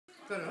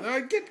got it.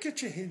 No,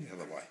 get your head the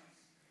other way.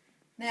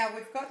 Now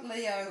we've got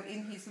Leo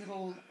in his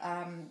little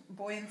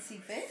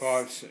buoyancy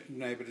vest.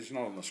 No, but it's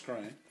not on the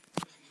screen.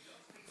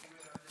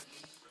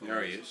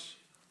 There he is.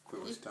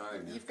 Quit with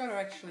starting now. You've got to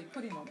actually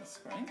put him on the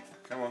screen.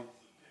 Come on.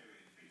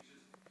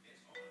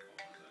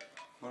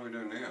 What are we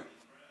doing now?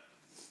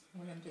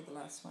 We're going to do the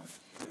last one.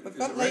 We've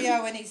got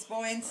Leo in his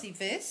buoyancy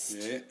vest.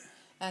 Yeah.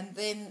 And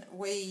then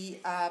we,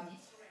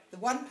 the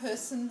one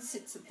person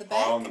sits at the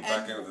back. Oh, on the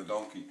back end of the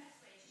donkey.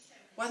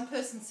 One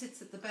person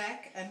sits at the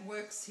back and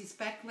works his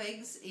back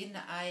legs in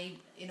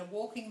a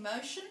walking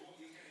motion.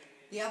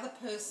 The other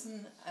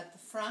person at the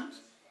front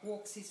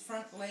walks his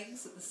front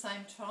legs at the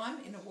same time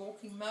in a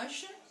walking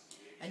motion.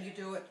 And you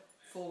do it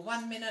for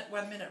 1 minute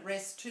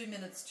rest, 2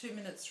 minutes, 2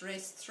 minutes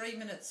rest, 3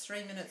 minutes,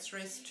 3 minutes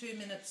rest, 2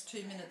 minutes,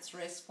 2 minutes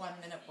rest, 1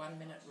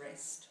 minute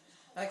rest.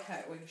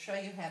 Okay, we can show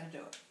you how to do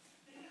it.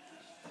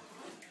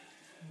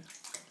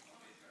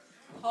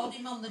 Hold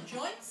him on the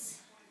joints.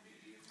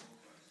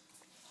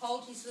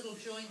 Hold his little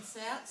joints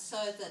out so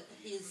that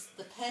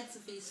the pads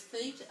of his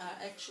feet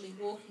are actually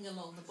walking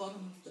along the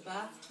bottom of the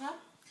bathtub.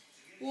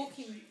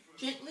 Walking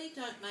gently,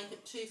 don't make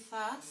it too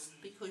fast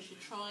because you're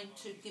trying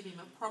to give him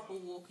a proper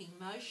walking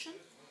motion,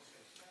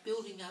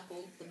 building up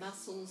all the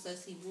muscles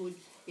as he would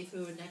if he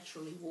were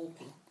naturally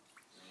walking.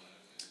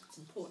 It's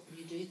important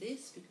you do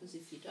this because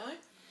if you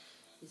don't,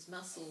 his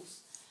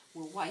muscles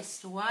will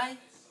waste away,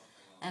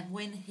 and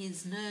when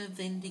his nerve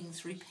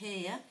endings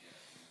repair,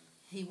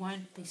 he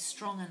won't be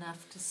strong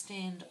enough to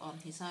stand on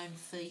his own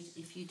feet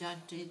if you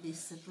don't do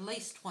this at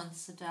least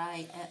once a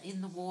day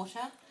in the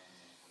water,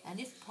 and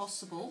if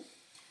possible,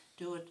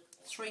 do it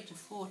 3 to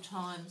 4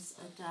 times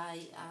a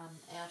day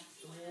out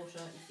of the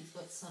water if you've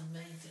got some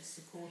means of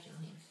supporting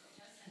him.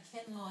 He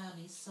can lie on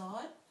his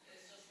side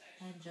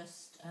and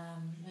just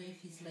move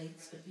his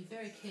legs, but be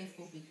very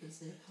careful because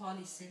they're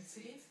highly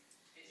sensitive.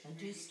 They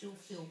do still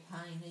feel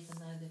pain even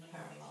though they're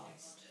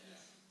paralysed.